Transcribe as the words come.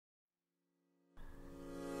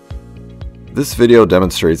This video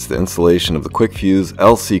demonstrates the installation of the Qwik-Fuse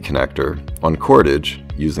LC connector on cordage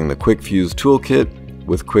using the Qwik-Fuse toolkit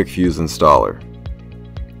with Qwik-Fuse Installer.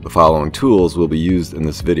 The following tools will be used in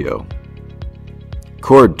this video: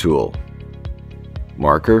 cord tool,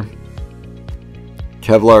 marker,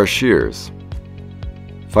 Kevlar shears,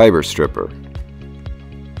 fiber stripper,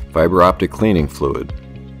 fiber optic cleaning fluid,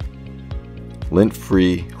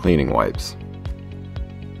 lint-free cleaning wipes,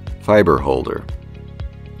 fiber holder,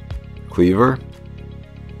 cleaver,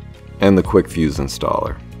 and the Qwik-Fuse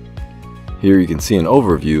Installer. Here you can see an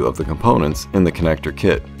overview of the components in the connector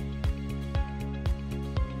kit.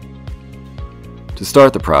 To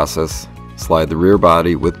start the process, slide the rear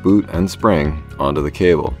body with boot and spring onto the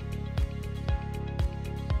cable.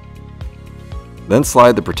 Then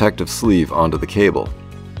slide the protective sleeve onto the cable.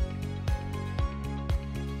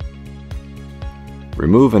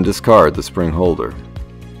 Remove and discard the spring holder.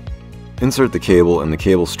 Insert the cable in the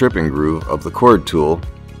cable stripping groove of the cord tool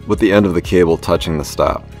with the end of the cable touching the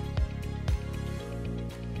stop.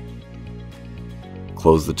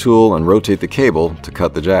 Close the tool and rotate the cable to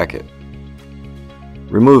cut the jacket.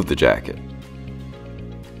 Remove the jacket.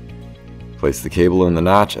 Place the cable in the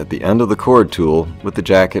notch at the end of the cord tool with the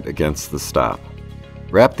jacket against the stop.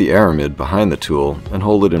 Wrap the aramid behind the tool and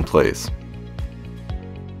hold it in place.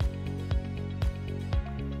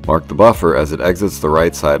 Mark the buffer as it exits the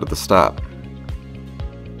right side of the stop.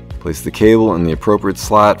 Place the cable in the appropriate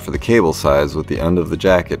slot for the cable size with the end of the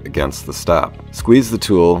jacket against the stop. Squeeze the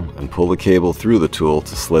tool and pull the cable through the tool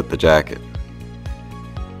to slit the jacket.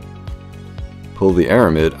 Pull the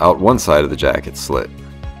aramid out one side of the jacket slit.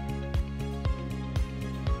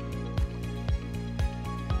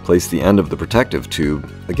 Place the end of the protective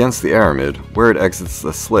tube against the aramid where it exits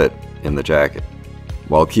the slit in the jacket.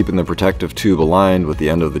 While keeping the protective tube aligned with the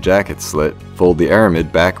end of the jacket slit, fold the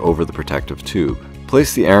aramid back over the protective tube.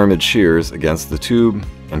 Place the aramid shears against the tube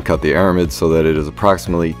and cut the aramid so that it is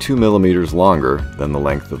approximately 2 mm longer than the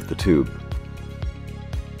length of the tube.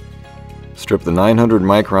 Strip the 900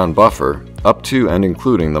 micron buffer up to and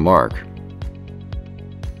including the mark.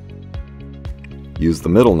 Use the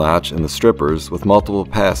middle notch in the strippers with multiple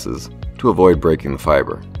passes to avoid breaking the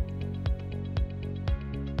fiber.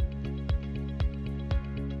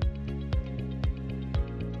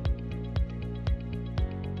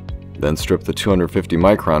 Then strip the 250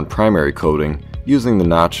 micron primary coating using the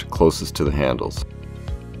notch closest to the handles.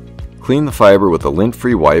 Clean the fiber with a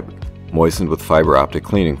lint-free wipe moistened with fiber optic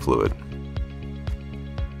cleaning fluid.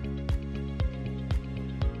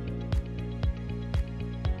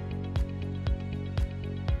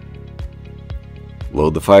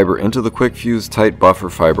 Load the fiber into the Qwik-Fuse tight buffer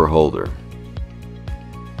fiber holder.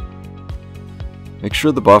 Make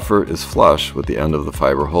sure the buffer is flush with the end of the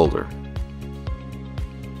fiber holder.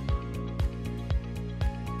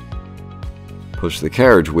 Push the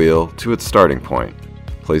carriage wheel to its starting point.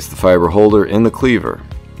 Place the fiber holder in the cleaver.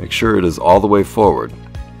 Make sure it is all the way forward.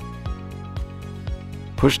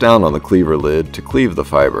 Push down on the cleaver lid to cleave the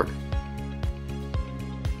fiber.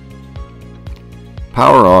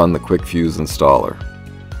 Power on the Qwik-Fuse Installer.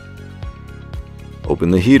 Open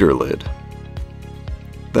the heater lid.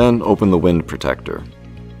 Then open the wind protector.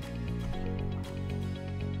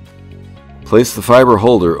 Place the fiber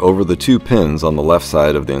holder over the two pins on the left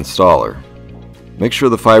side of the installer. Make sure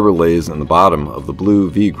the fiber lays in the bottom of the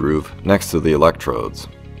blue V-groove next to the electrodes.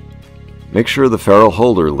 Make sure the ferrule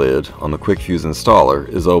holder lid on the Qwik-Fuse Installer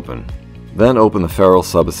is open. Then open the ferrule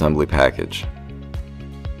subassembly package.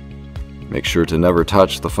 Make sure to never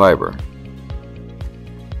touch the fiber.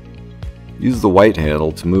 Use the white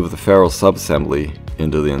handle to move the ferrule subassembly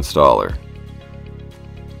into the installer.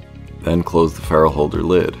 Then close the ferrule holder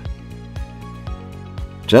lid.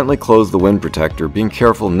 Gently close the wind protector, being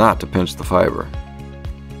careful not to pinch the fiber.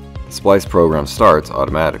 The splice program starts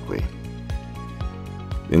automatically.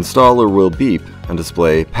 The installer will beep and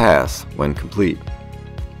display "Pass" when complete.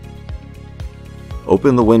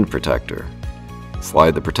 Open the wind protector.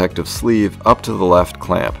 Slide the protective sleeve up to the left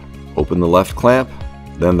clamp. Open the left clamp,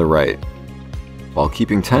 then the right. While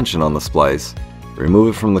keeping tension on the splice,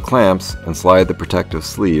 remove it from the clamps and slide the protective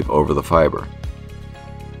sleeve over the fiber.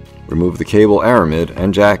 Remove the cable aramid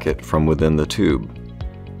and jacket from within the tube.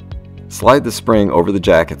 Slide the spring over the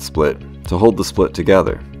jacket split to hold the split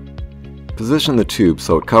together. Position the tube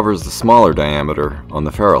so it covers the smaller diameter on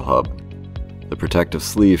the ferrule hub. The protective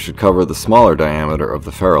sleeve should cover the smaller diameter of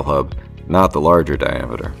the ferrule hub, not the larger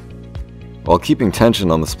diameter. While keeping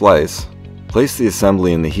tension on the splice, place the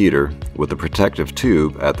assembly in the heater with the protective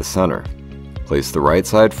tube at the center. Place the right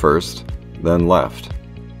side first, then left.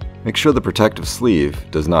 Make sure the protective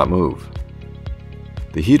sleeve does not move.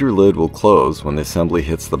 The heater lid will close when the assembly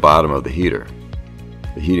hits the bottom of the heater.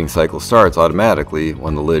 The heating cycle starts automatically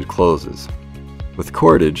when the lid closes. With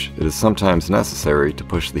cordage, it is sometimes necessary to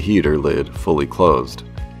push the heater lid fully closed.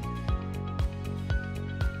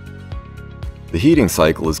 The heating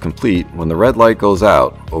cycle is complete when the red light goes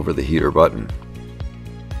out over the heater button.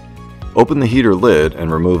 Open the heater lid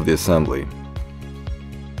and remove the assembly.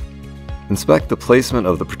 Inspect the placement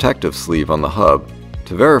of the protective sleeve on the hub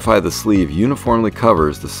to verify the sleeve uniformly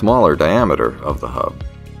covers the smaller diameter of the hub.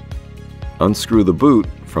 Unscrew the boot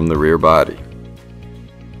from the rear body.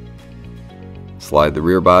 Slide the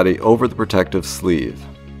rear body over the protective sleeve.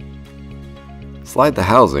 Slide the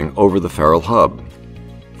housing over the ferrule hub.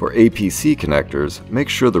 For APC connectors, make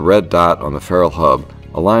sure the red dot on the ferrule hub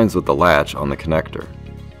aligns with the latch on the connector.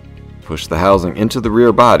 Push the housing into the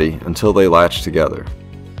rear body until they latch together.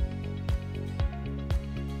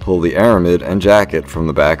 Pull the aramid and jacket from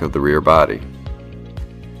the back of the rear body.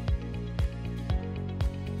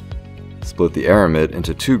 Split the aramid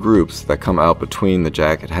into two groups that come out between the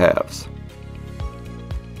jacket halves.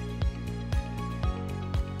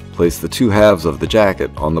 Place the two halves of the jacket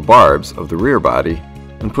on the barbs of the rear body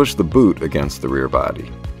and push the boot against the rear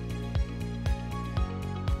body.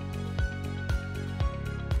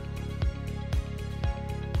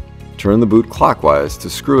 Turn the boot clockwise to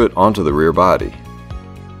screw it onto the rear body.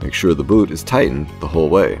 Make sure the boot is tightened the whole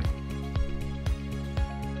way.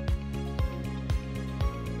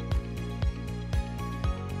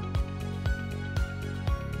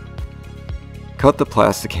 Cut the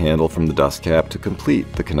plastic handle from the dust cap to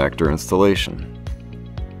complete the connector installation.